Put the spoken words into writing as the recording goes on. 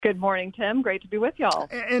Good morning, Tim. Great to be with y'all.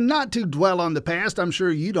 And not to dwell on the past, I'm sure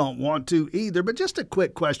you don't want to either, but just a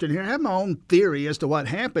quick question here. I have my own theory as to what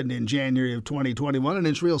happened in January of 2021, and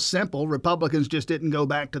it's real simple. Republicans just didn't go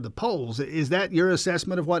back to the polls. Is that your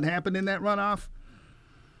assessment of what happened in that runoff?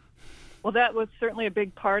 Well, that was certainly a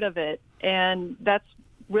big part of it, and that's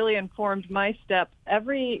really informed my step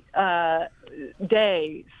every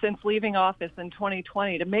day since leaving office in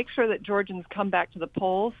 2020 to make sure that Georgians come back to the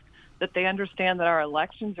polls, that they understand that our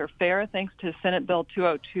elections are fair thanks to Senate Bill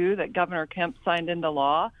 202 that Governor Kemp signed into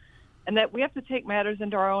law, and that we have to take matters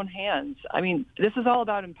into our own hands. I mean, this is all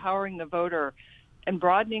about empowering the voter and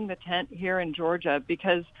broadening the tent here in Georgia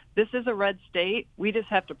because this is a red state. We just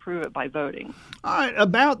have to prove it by voting. All right,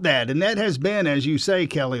 about that, and that has been, as you say,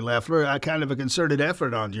 Kelly Loeffler, a kind of a concerted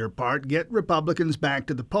effort on your part, get Republicans back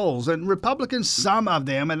to the polls. And Republicans, some of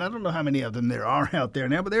them, and I don't know how many of them there are out there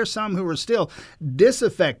now, but there's some who are still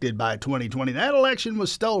disaffected by 2020. That election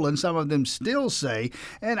was stolen, some of them still say,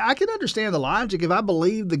 and I can understand the logic. If I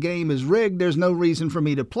believe the game is rigged, there's no reason for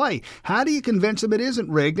me to play. How do you convince them it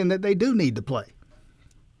isn't rigged and that they do need to play?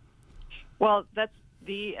 Well, that's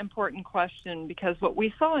the important question because what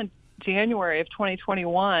we saw in January of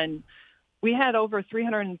 2021, we had over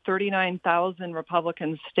 339,000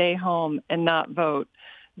 Republicans stay home and not vote.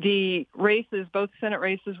 The races, both Senate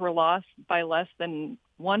races, were lost by less than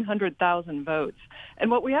 100,000 votes. And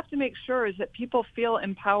what we have to make sure is that people feel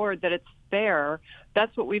empowered, that it's fair.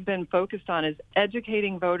 That's what we've been focused on, is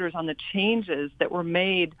educating voters on the changes that were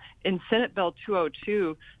made in Senate Bill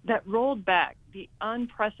 202 that rolled back the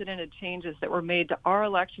unprecedented changes that were made to our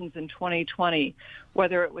elections in 2020,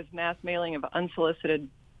 whether it was mass mailing of unsolicited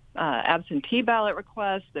absentee ballot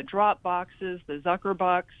requests, the drop boxes, the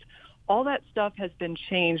Zuckerbucks. All that stuff has been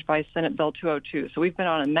changed by Senate Bill 202. So we've been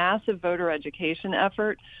on a massive voter education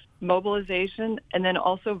effort, mobilization, and then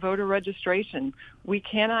also voter registration. We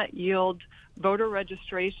cannot yield voter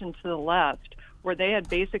registration to the left, where they had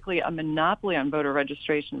basically a monopoly on voter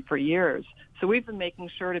registration for years. So we've been making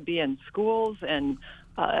sure to be in schools and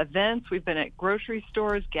events. We've been at grocery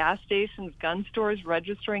stores, gas stations, gun stores,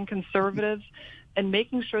 registering conservatives and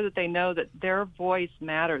making sure that they know that their voice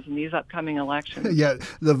matters in these upcoming elections. Yeah,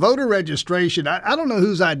 the voter registration, I don't know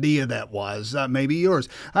whose idea that was, maybe yours.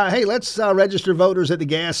 Hey, let's register voters at the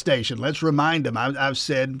gas station. Let's remind them. I've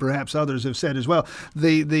said, perhaps others have said as well,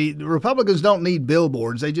 the Republicans don't need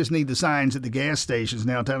billboards. They just need the signs at the gas stations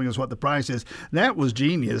now telling us what the price is. That was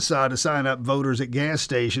genius to sign up voters at gas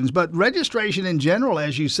stations. But registration in general,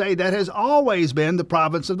 as you say, that has always been the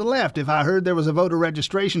province of the left. If I heard there was a voter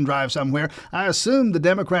registration drive somewhere, I assumed the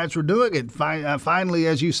Democrats were doing it. Finally,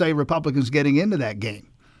 as you say, Republicans getting into that game.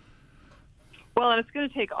 Well, and it's going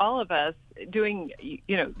to take all of us doing,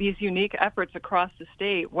 these unique efforts across the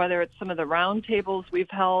state, whether it's some of the roundtables we've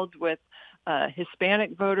held with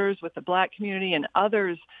Hispanic voters, with the Black community and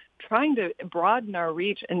others, trying to broaden our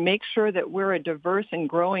reach and make sure that we're a diverse and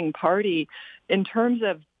growing party in terms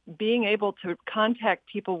of being able to contact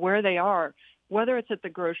people where they are, whether it's at the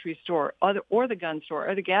grocery store or the gun store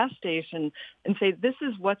or the gas station, and say, this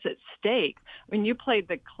is what's at stake. I mean, you played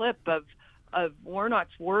the clip of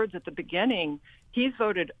Warnock's words at the beginning. He's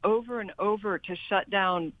voted over and over to shut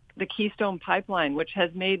down the Keystone Pipeline, which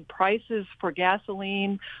has made prices for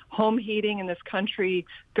gasoline, home heating in this country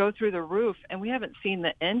go through the roof, and we haven't seen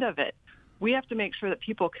the end of it. We have to make sure that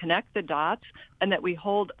people connect the dots and that we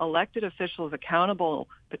hold elected officials accountable,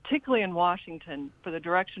 particularly in Washington, for the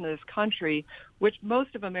direction of this country, which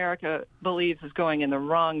most of America believes is going in the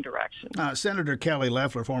wrong direction. Senator Kelly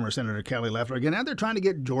Loeffler, former Senator Kelly Loeffler, again, now they're trying to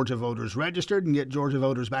get Georgia voters registered and get Georgia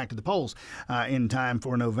voters back to the polls in time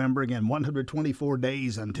for November. Again, 124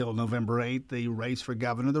 days until November 8th, the race for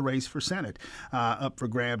governor, the race for Senate up for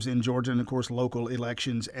grabs in Georgia, and, of course, local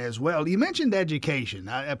elections as well. You mentioned education.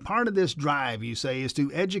 A part of this drive, you say, is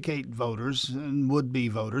to educate voters and would-be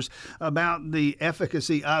voters about the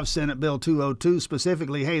efficacy of Senate Bill 202,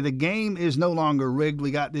 specifically, hey, the game is no longer rigged.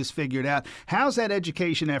 We got this figured out. How's that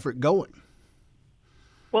education effort going?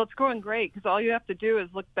 Well, it's going great because all you have to do is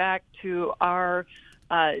look back to our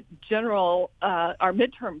our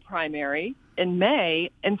midterm primary in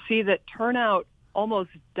May and see that turnout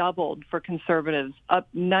almost doubled for conservatives, up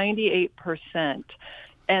 98%.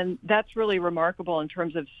 And that's really remarkable in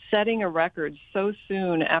terms of setting a record so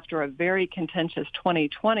soon after a very contentious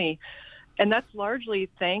 2020. And that's largely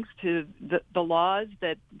thanks to the laws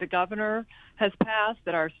that the governor has passed,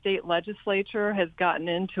 that our state legislature has gotten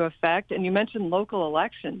into effect. And you mentioned local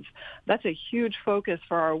elections. That's a huge focus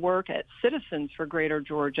for our work at Citizens for Greater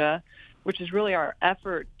Georgia, which is really our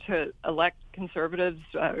effort to elect conservatives,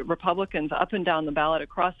 Republicans up and down the ballot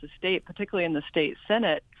across the state, particularly in the state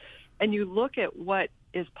Senate. And you look at what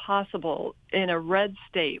is possible in a red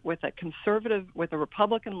state with a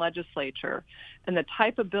Republican legislature, and the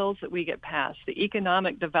type of bills that we get passed, the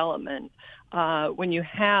economic development, when you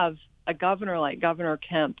have a governor like Governor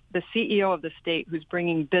Kemp, the CEO of the state who's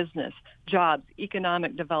bringing business, jobs,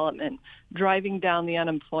 economic development, driving down the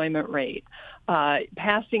unemployment rate,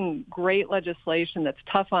 passing great legislation that's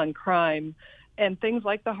tough on crime, and things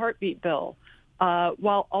like the heartbeat bill,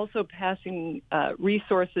 while also passing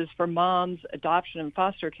resources for moms, adoption, and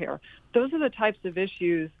foster care. Those are the types of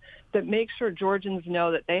issues that make sure Georgians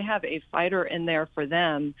know that they have a fighter in there for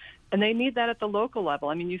them, and they need that at the local level.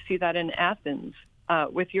 I mean, you see that in Athens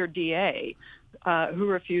with your DA, who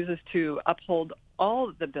refuses to uphold all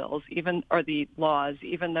of the bills, or the laws,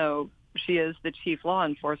 even though she is the chief law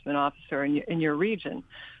enforcement officer in your region.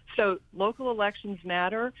 So local elections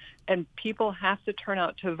matter, and people have to turn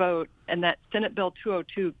out to vote, and that Senate Bill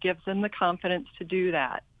 202 gives them the confidence to do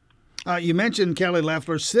that. You mentioned Kelly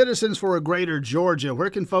Loeffler, Citizens for a Greater Georgia. Where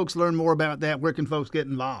can folks learn more about that? Where can folks get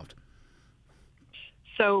involved?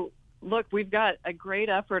 So, look, we've got a great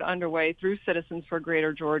effort underway through Citizens for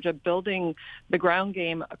Greater Georgia, building the ground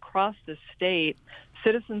game across the state.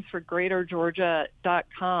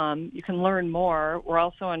 CitizensForGreaterGeorgia.com. You can learn more. We're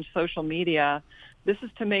also on social media. This is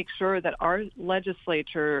to make sure that our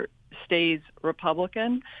legislature stays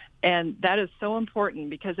Republican. And that is so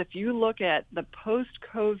important because if you look at the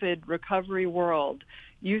post-COVID recovery world,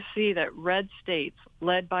 you see that red states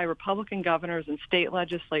led by Republican governors and state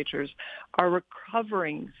legislatures are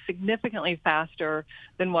recovering significantly faster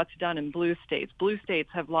than what's done in blue states. Blue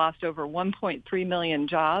states have lost over 1.3 million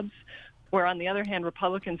jobs, where on the other hand,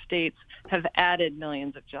 Republican states have added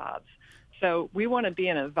millions of jobs. So we want to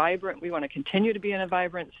we want to continue to be in a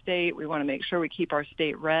vibrant state. We want to make sure we keep our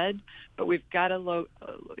state red, but we've got to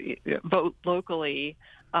vote locally.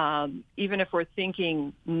 Even if we're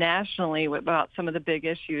thinking nationally about some of the big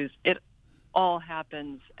issues, it all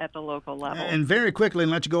happens at the local level. And very quickly,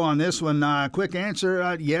 and let you go on this one, quick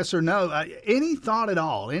answer, yes or no. Any thought at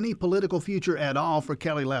all, any political future at all for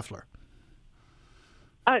Kelly Loeffler?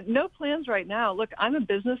 No plans right now. Look, I'm a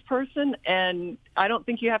business person, and I don't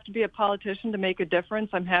think you have to be a politician to make a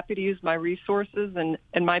difference. I'm happy to use my resources and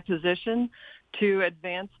my position to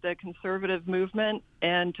advance the conservative movement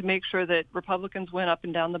and to make sure that Republicans win up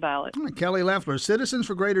and down the ballot. Kelly Loeffler,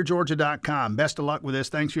 CitizensForGreaterGeorgia.com. Best of luck with this.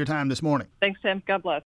 Thanks for your time this morning. Thanks, Tim. God bless.